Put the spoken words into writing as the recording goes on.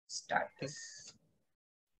start this.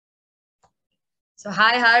 So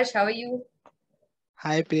hi Harsh, how are you?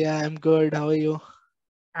 Hi Priya, I'm good. How are you?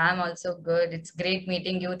 I'm also good. It's great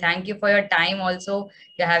meeting you. Thank you for your time also.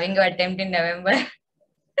 You're having your attempt in November.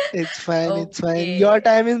 It's fine, it's fine. Your Okay.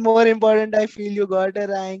 time is more important. I feel you got a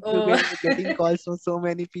rank. You're Oh, getting calls from so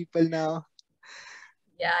many people now.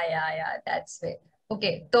 yeah. That's it.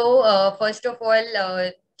 Okay. So, first of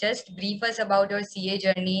all, just brief us about your CA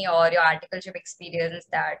journey or your articleship experience.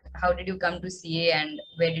 That how did you come to CA and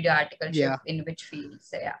where did your articleship Yeah. in which field?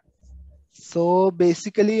 So, yeah. So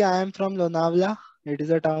basically, I am from Lonavala. It is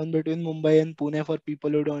a town between Mumbai and Pune for people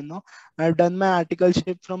who don't know. I've done my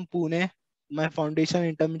articleship from Pune. My foundation,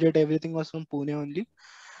 intermediate, everything was from Pune only.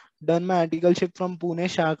 Done my articleship from Pune,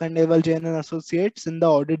 Shah Khandelwal Jain and Associates in the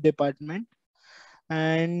audit department.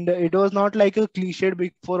 And it was not like a cliched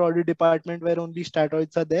big four audit department where only stat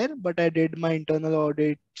audits are there, but I did my internal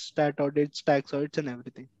audits, stat audits, tax audits, and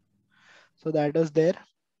everything. So that was there.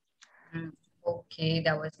 Mm, okay,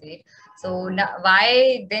 that was great. So, now,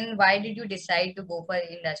 why then? Why did you decide to go for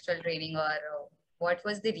industrial training, or what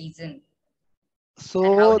was the reason?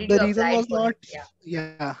 And how So did the you reason apply was for not, it? Yeah.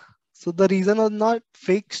 yeah. So the reason was not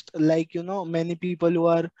fixed, like, many people who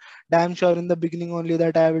are damn sure in the beginning only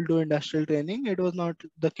that I will do industrial training. It was not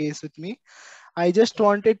the case with me. I just Okay.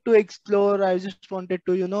 wanted to explore. I just wanted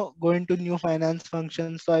to, go into new finance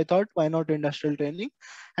functions. So I thought, why not industrial training?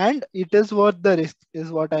 And it is worth the risk,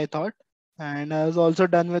 is what I thought. And I was also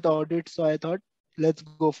done with audit. So I thought, let's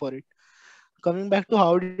go for it. Coming back to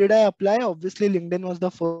how did I apply? Obviously, LinkedIn was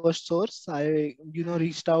the first source. I, reached Mm,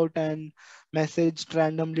 out and messaged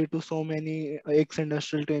randomly to so many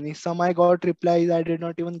ex-industrial trainees. Some I got replies. I did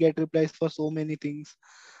not even get replies for so many things.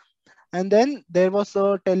 And then there was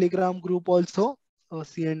a Telegram group also,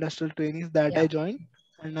 C Industrial Trainees that I yeah. joined,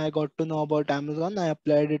 and I got to know about Amazon. I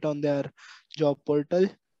applied it on their job portal,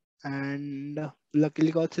 and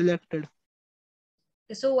luckily got selected.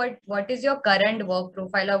 So, what is your current work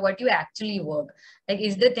profile, or what you actually work? Like,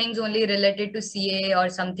 is the things only related to CA or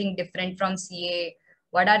something different from CA?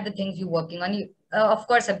 What are the things you're working on? Of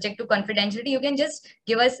course, subject to confidentiality. You can just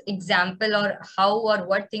give us example or how or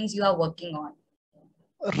what things you are working on.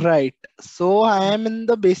 Right. So I am in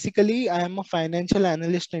the basically I am a financial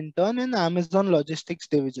analyst intern in Amazon Logistics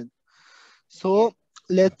division. Okay. So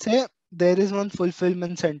let's say there is one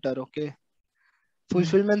fulfillment center. Okay,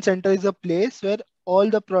 Mm, fulfillment center is a place where all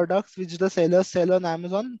the products which the sellers sell on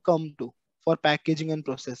Amazon come to for packaging and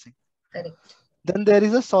processing. correct. Then there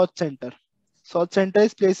is a sort center. Sort center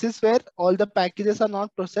is places where all the packages are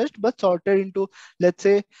not processed but sorted into, let's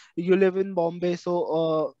say you live in Bombay,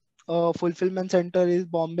 so fulfillment center is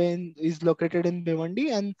Bombay is located in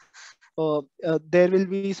Bhiwandi, and there will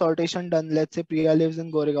be sortation done. Let's say Priya lives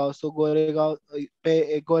in Goregaon, so Goregaon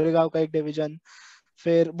पे Goregaon का एक division,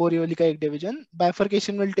 फिर बोरीवली का एक division,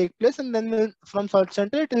 bifurcation will take place, and then from sort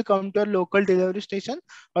center it will come to your local delivery station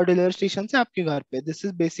और delivery station से आपके घर पे. This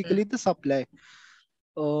is basically Mm, the supply.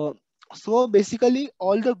 uh, so basically,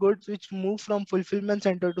 all the goods which move from fulfillment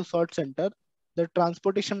center to sort center, the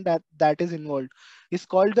transportation that is involved is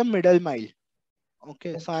called the middle mile.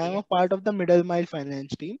 Okay, so I am a okay. part of the middle mile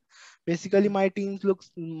finance team. Basically, my team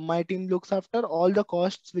looks after all the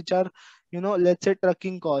costs which are, let's say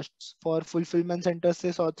trucking costs for fulfillment center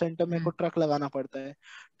से sort center मेरे को Mm, truck लगाना पड़ता है.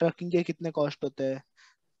 Trucking के कितने cost होते हैं?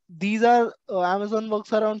 These are Amazon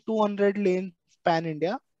works around 200 lanes pan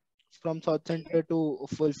India from sort center okay. to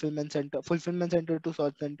fulfillment center to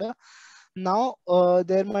sort center. Now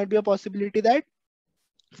there might be a possibility that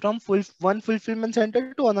from one fulfillment center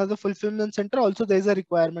to another fulfillment center also there is a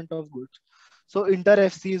requirement of goods. So inter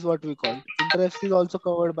FC is what we call. Inter FC is also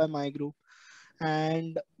covered by my group,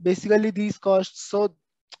 and basically these costs. So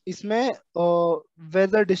इसमें where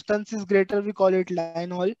the distance is greater we call it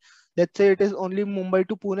line haul. Let's say it is only Mumbai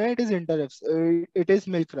to Pune, it is inter FC, it is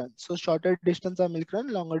milk run. So shorter distance are milk run,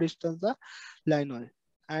 longer distance are line haul.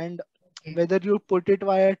 And Okay. whether you put it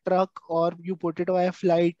via truck or you put it via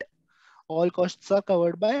flight, all costs are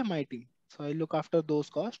covered by my team. So I look after those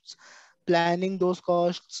costs, planning those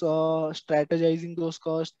costs, strategizing those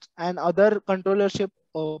costs, and other controllership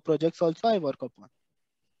projects also I work upon.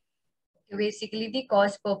 Basically, the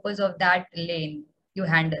cost purpose of that lane you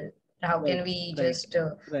handle. How Right, can we right, just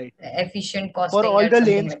right. efficient For costing all it, the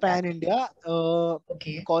something lanes like that? pan India,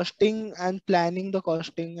 Okay. costing and planning the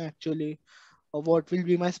costing actually, what will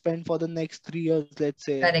be my spend for the next 3 years, let's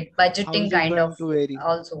say, Correct. how is Budgeting it kind going of to vary?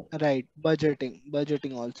 also. Right,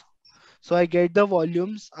 budgeting also. So I get the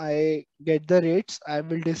volumes, I get the rates, I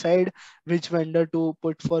will decide which vendor to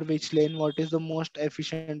put for which lane, what is the most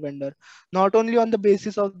efficient vendor. Not only on the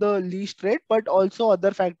basis of the least rate, but also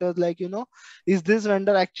other factors like, is this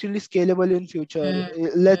vendor actually scalable in future? Hmm.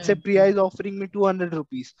 Let's say Hmm. Priya is offering me 200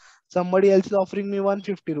 rupees. Somebody else is offering me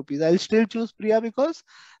 150 rupees. I'll still choose Priya because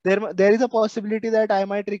there is a possibility that I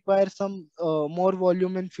might require some more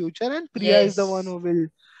volume in future, and Priya is the one Yes. who will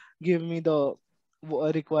give me the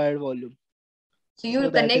required volume. So So you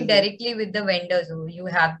that connect is it. directly with the vendors who you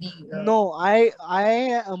have the No,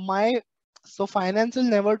 my so finance will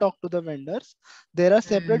never talk to the vendors. There are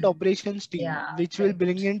separate hmm. operations team Yeah, which will correct.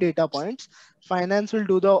 bring in data points. Finance will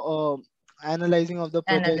do the analyzing of the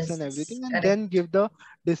projects and Analysis, everything, and then correct. give the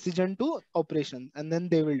decision to operations, and then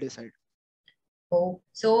they will decide. Oh,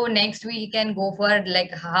 so next we can go for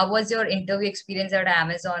like how was your interview experience at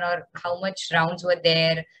Amazon, or how much rounds were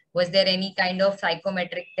there? Was there any kind of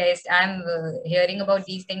psychometric test? I'm hearing about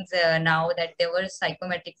these things now, that there were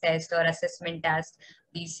psychometric test or assessment test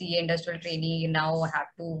these CA industrial trainee now have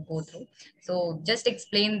to go through. So just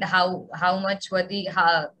explain how much were the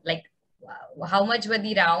how much were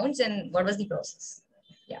the rounds and what was the process?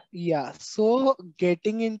 Yeah. Yeah, so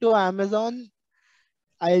getting into Amazon,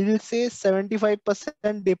 I will say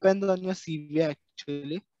 75% depends on your CV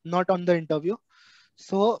actually, not on the interview.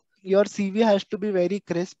 So your CV has to be very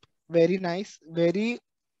crisp, very nice,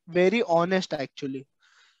 very honest actually.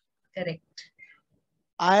 Correct.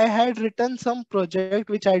 I had written some project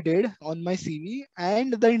which I did on my CV,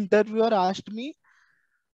 and the interviewer asked me,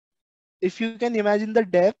 if you can imagine the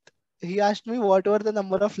depth, he asked me what were the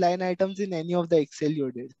number of line items in any of the Excel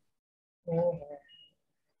you did. Oh, wow.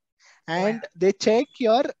 And they check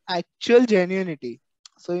your actual genuinity.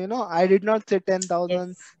 So I did not say Yes.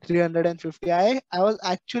 10,350. I was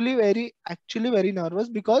actually very nervous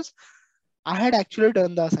because I had actually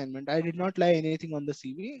done the assignment. I did not lie anything on the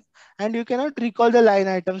CV, and you cannot recall the line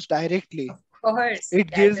items directly. Of course,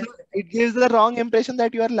 It that gives is the thing. it gives the wrong impression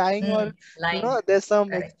that you are lying, or Line. there's some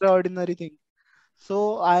Correct. extraordinary thing.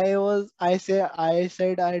 So I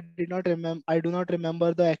said I do not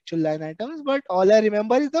remember the actual line items, but all I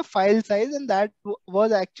remember is the file size, and that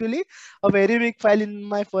was actually a very big file. In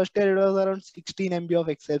my first year, it was around 16 MB of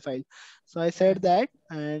Excel file. So I said Mm. that,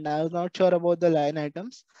 and I was not sure about the line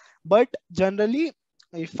items. But generally,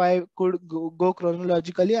 if I could go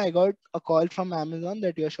chronologically, I got a call from Amazon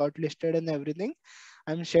that you're shortlisted and everything.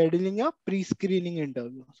 I'm scheduling a pre-screening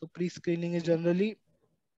interview. So pre-screening is generally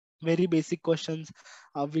very basic questions.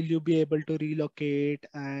 Will you be able to relocate,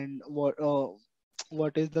 and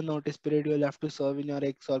what is the notice period you'll have to serve in your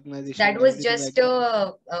ex organization That and was everything like just that.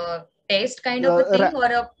 a test kind of a uh, thing, ra- or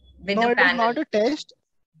a with no, a it was panel. not a test.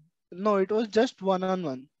 No, it was just one on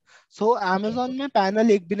one. So Okay. Amazon में panel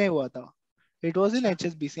एक भी नहीं हुआ था. It was in Acha.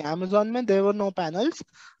 HSBC. Amazon में there were no panels.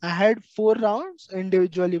 I had 4 rounds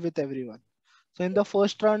individually with everyone. So in the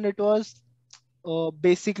first round it was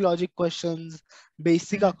basic logic questions,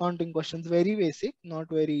 basic Mm. accounting questions, very basic, not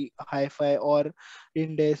very hi-fi or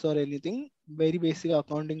index or anything, very basic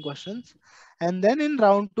accounting questions. And then in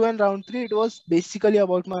round two and round three, it was basically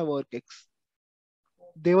about my work ex.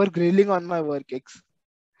 They were grilling on my work ex.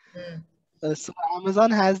 Mm. So Amazon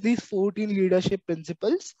has these 14 leadership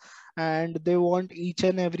principles, and they want each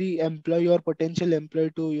and every employee or potential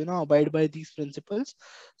employee to abide by these principles.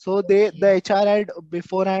 So the Okay. HR had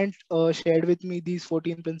beforehand shared with me these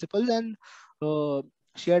 14 principles, and uh,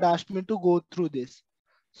 she had asked me to go through this.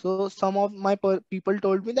 So some of my people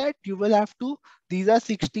told me that you will have to, these are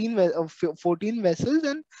 14 vessels,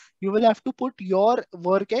 and you will have to put your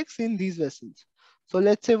work X in these vessels. So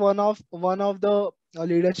let's say one of the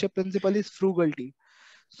leadership principle is frugality.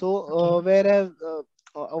 So Okay.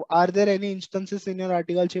 are there any instances in your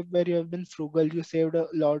articleship where you have been frugal, you saved a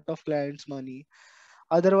lot of clients money?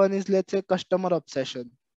 Other one is, let's say, customer obsession.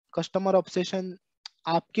 Customer obsession,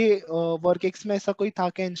 आपके work ex में ऐसा कोई था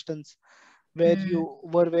क्या instance where you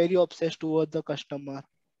Mm. were very obsessed towards the customer?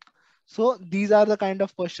 So these are the kind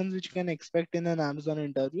of questions which you can expect in an Amazon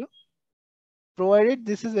interview, provided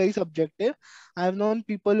this is very subjective. I've known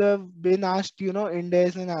people who have been asked,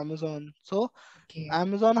 index in Amazon. So Okay.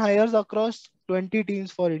 Amazon hires across 20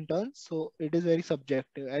 teams for interns, so it is very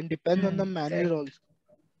subjective and depends on the manager Correct. also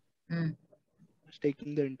Mm. who's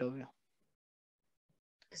taking the interview.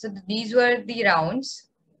 So these were the rounds,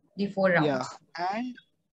 the four Yeah, rounds. and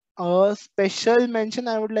a special mention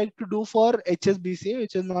I would like to do for HSBC,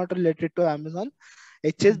 which is not related to Amazon.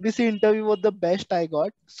 Mm. HSBC interview was the best I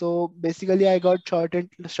got. So basically, I got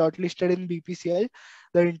shortlisted in BPCL.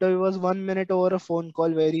 The interview was 1 minute over a phone call,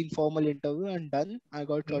 very informal interview, and done. I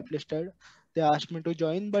got Okay. shortlisted. They asked me to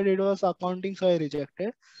join, but it was accounting, so I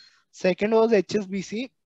rejected. Second was HSBC.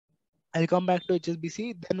 I'll come back to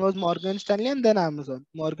HSBC. Then was Morgan Stanley and then Amazon.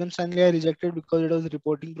 Morgan Stanley I rejected because it was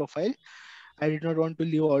reporting profile. I did not want to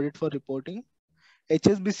leave audit for reporting.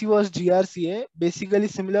 HSBC was GRCA, basically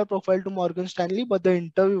similar profile to Morgan Stanley, but the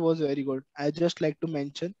interview was very good. I just like to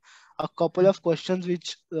mention a couple of questions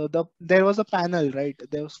which there was a panel, right?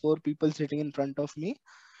 There was 4 people sitting in front of me.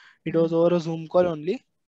 It was over a Zoom call only.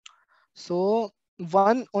 So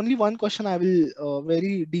only one question I will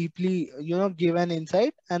very deeply, give an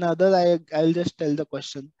insight, and other I'll just tell the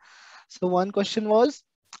question. So one question was,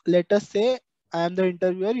 let us say I am the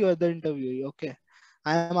interviewer, you are the interviewee. Okay,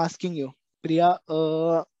 I am asking you, Priya,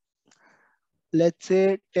 let's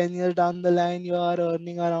say 10 years down the line, you are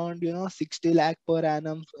earning around, 60 lakh per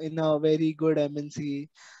annum in a very good MNC.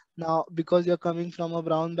 Now, because you're coming from a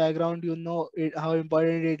brown background, how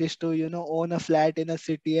important it is to, own a flat in a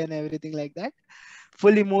city and everything like that.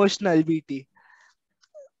 Full emotional BT.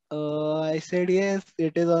 I said, yes,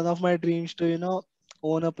 it is one of my dreams to,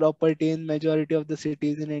 own a property in majority of the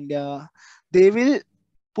cities in India. They will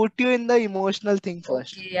put you in the emotional thing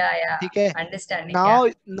first. Okay, yeah, yeah. Okay. Understanding,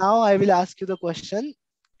 yeah. Now I will ask you the question.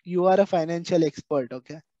 You are a financial expert,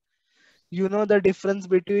 okay? You know the difference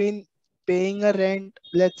between paying a rent,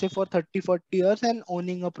 let's say for 30, 40 years and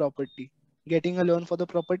owning a property, getting a loan for the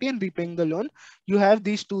property and repaying the loan. You have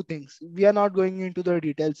these two things. We are not going into the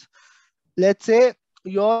details. Let's say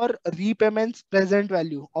your repayments present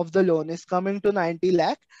value of the loan is coming to 90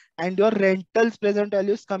 lakh and your rentals present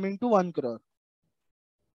value is coming to 1 crore.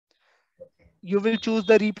 You will choose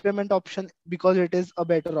the repayment option because it is a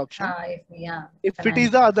better option. Yeah, If it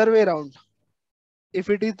is the financial. other way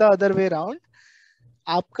around,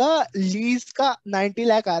 आपका lease का 90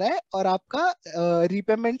 लाख आ रहा है और आपका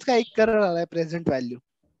repayments का 1 करोड़ आ रहा है present value,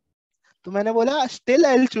 तो मैंने बोला still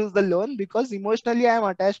I will choose the loan because emotionally I am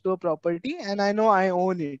attached to a property and I know I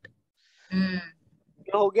own it.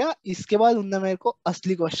 ये हो गया. इसके बाद उनने मेरे को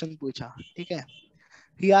असली क्वेश्चन पूछा. ठीक है.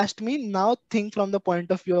 He asked me now think from the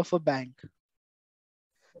point of view of a bank.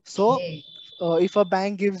 So Okay. if a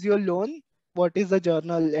bank gives you a loan, what is the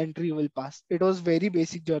journal entry you will pass? It was very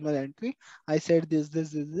basic journal entry. I said this.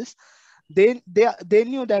 They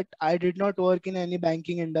knew that I did not work in any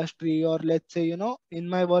banking industry, or let's say, in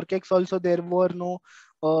my work ex also there were no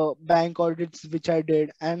bank audits which I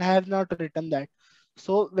did, and I have not written that.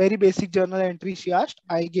 So very basic journal entry she asked.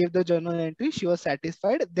 I gave the journal entry. She was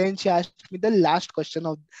satisfied. Then she asked me the last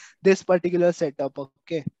question of this particular setup.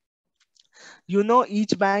 Okay.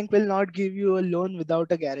 Each bank will not give you a loan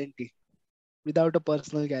without a guarantee, without a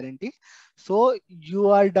personal guarantee. So you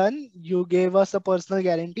are done. You gave us a personal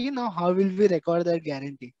guarantee. Now, how will we record that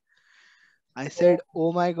guarantee? I said, Oh,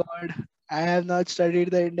 oh my God, I have not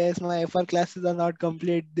studied the index. My FR classes are not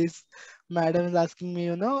complete. This madam is asking me,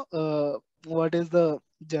 what is the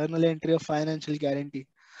journal entry of financial guarantee?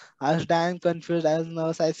 I was damn confused as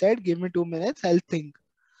nurse. I said, give me 2 minutes. I'll think.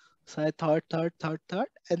 So I thought,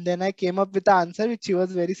 and then I came up with the answer which she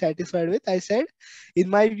was very satisfied with. I said, in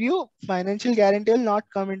my view, financial guarantee will not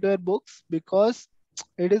come into your books because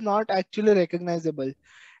it is not actually recognizable.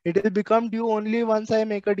 It will become due only once I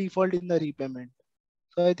make a default in the repayment.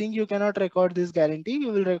 So I think you cannot record this guarantee.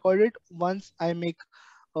 You will record it once I make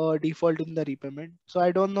a default in the repayment. So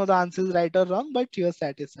I don't know the answer is right or wrong, but she was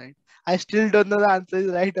satisfied. I still don't know the answer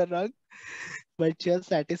is right or wrong, but she was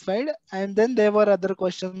satisfied. And then there were other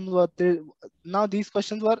questions. Now these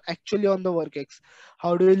questions were actually on the workex.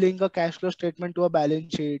 How do you link a cash flow statement to a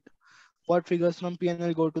balance sheet? What figures from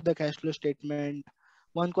P&L go to the cash flow statement?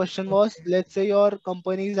 One question was, okay. let's say your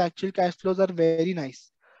company's actual cash flows are very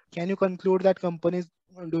nice. Can you conclude that company is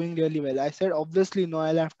doing really well? I said, obviously no,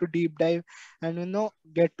 I'll have to deep dive and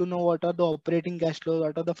get to know what are the operating cash flows,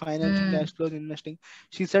 what are the financing Hmm. cash flows, investing.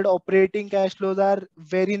 She said operating cash flows are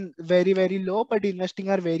very low, but investing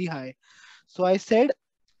are very high. So I said,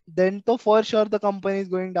 then to for sure the company is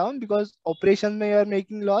going down because operations may you are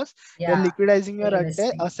making loss, you're Yeah, liquidizing your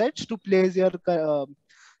investing. assets to place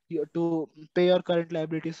to pay your current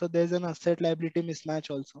liability. So there's an asset liability mismatch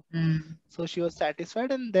also. Hmm. So she was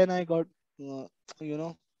satisfied, and then I got uh, you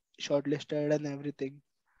know shortlisted and everything.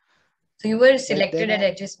 So you were But then selected at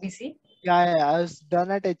HSBC? yeah, I was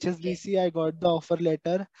done at Okay. HSBC. I got the offer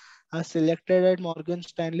letter. I was selected at Morgan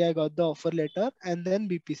Stanley. I got the offer letter, and then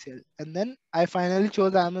BPCL, and then I finally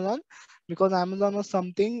chose Amazon because Amazon was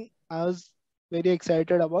something I was very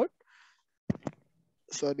excited about.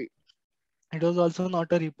 Sorry, it was also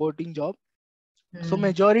not a reporting job. So Hmm.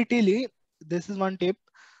 majoritarily, this is one tip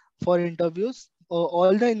for interviews.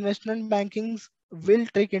 All the investment bankings will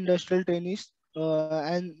take industrial trainees,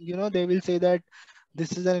 and they will say that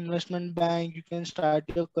this is an investment bank, you can start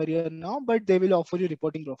your career now, but they will offer you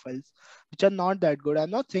reporting profiles which are not that good. I'm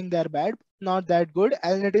not saying they're bad, not that good,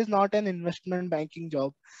 and it is not an investment banking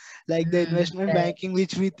job like the investment banking Correct.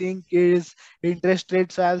 which we think is interest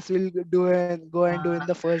rate swaps will do and go and do in Uh, the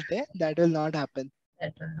first day. That will not happen.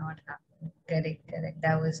 that will not happen. Correct, correct.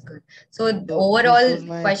 That was good. So So this overall, was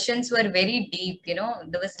my questions were very deep.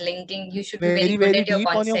 There was linking. You should be very very very good at your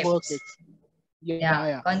deep on your work concepts. yeah, Yeah,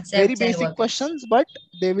 yeah. Very concepts and basic work ex. questions, but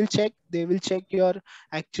they will check your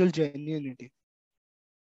actual genuinity.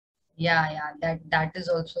 Yeah, that is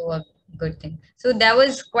also a good thing. So that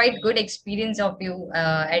was quite good experience of you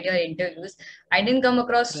at your interviews. I didn't come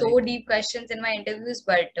across so Right. deep questions in my interviews,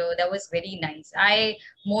 but that was very nice. I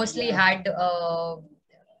mostly Yeah. had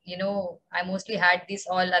I mostly had this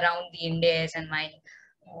all around the Indies and my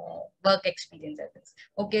work experience at this.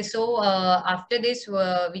 Okay, so after this,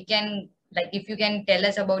 we can, like, if you can tell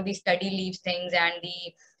us about the study leaves things and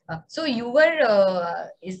the. So you were,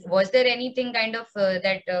 was there anything kind of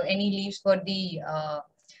that any leaves for the,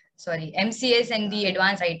 sorry, MCS and the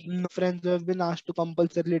advanced IT? No, no friends who have been asked to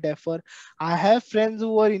compulsorily defer. I have friends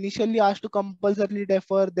who were initially asked to compulsorily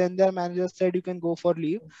defer, then their manager said you can go for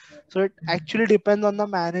leave. So it actually depends on the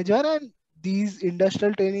manager, and these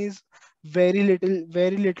industrial trainees very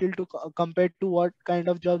little to compared to what kind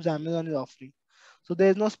of jobs Amazon is offering. So there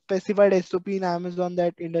is no specified SOP in Amazon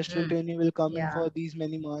that industrial Mm. training will come in Yeah, for these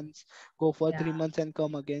many months, go for yeah. 3 months and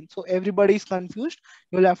come again. So everybody is confused.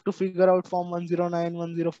 You'll have to figure out Form 109,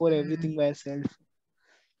 104, Mm. everything by yourself.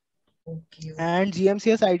 Okay, And okay.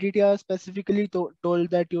 GMCS ITTR specifically told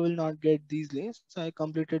that you will not get these lists. I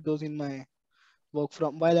completed those in my work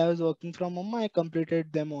from while I was working from home. I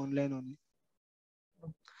completed them online only.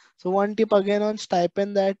 So one tip again on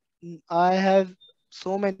stipend that I have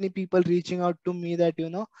so many people reaching out to me that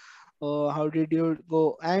how did you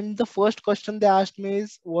go? And the first question they asked me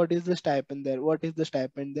is, what is the stipend there? What is the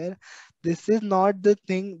stipend there? This is not the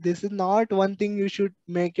thing. This is not one thing you should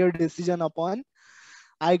make your decision upon.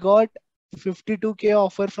 I got 52K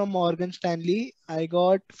offer from Morgan Stanley. I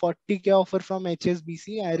got 40K offer from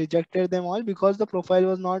HSBC. I rejected them all because the profile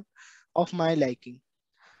was not of my liking.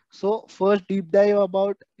 So first deep dive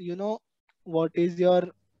about, what is your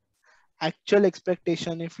actual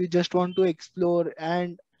expectation if you just want to explore,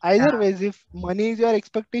 and either Yeah. ways if money is your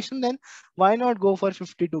expectation, then why not go for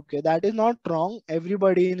 52K? That is not wrong.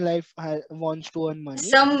 Everybody in life wants to earn money,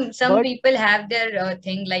 Some but people have their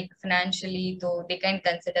thing like financially, though they can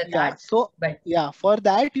consider yeah, that. so But yeah, for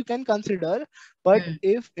that you can consider. But mm,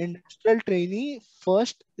 if industrial trainee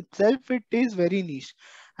first itself, it is very niche.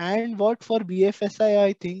 And what for BFSI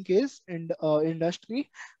I think is in industry,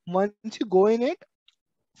 once you go in it,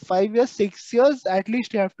 5 years 6 years at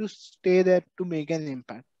least you have to stay there to make an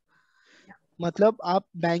impact. मतलब आप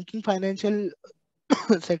banking financial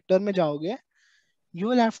sector में जाओगे, you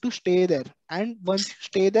will have to stay there. And once you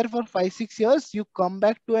stay there for 5 6 years, you come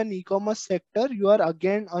back to an e-commerce sector, you are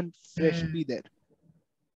again on mm, freshly there.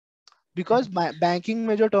 Because banking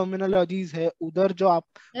में जो terminologies है उधर जो आप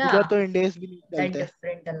उधर yeah, तो इंडेस भी नहीं that चलते.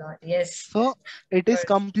 different a lot. Yes. So it is Good.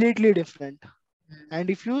 completely different. Mm, And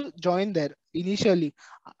if you join there initially,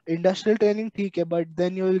 industrial training ठीक है, but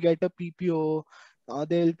then you will get a PPO,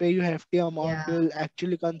 they will pay you hefty amount, yeah. you will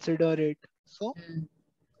actually consider it. So Mm,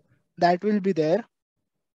 that will be there.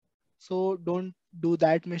 So don't do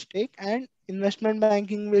that mistake. And investment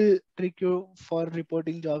banking will trick you for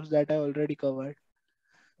reporting jobs that I already covered.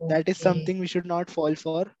 That is okay. something we should not fall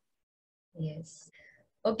for. Yes.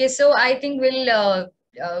 Okay, so uh, I think we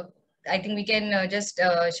can just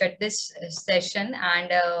shut this session,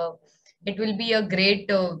 and it will be a great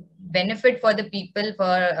benefit for the people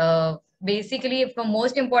for basically, for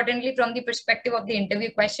most importantly, from the perspective of the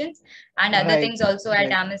interview questions and other Right, things also at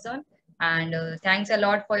right. Amazon. And thanks a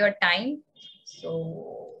lot for your time.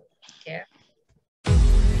 So, yeah.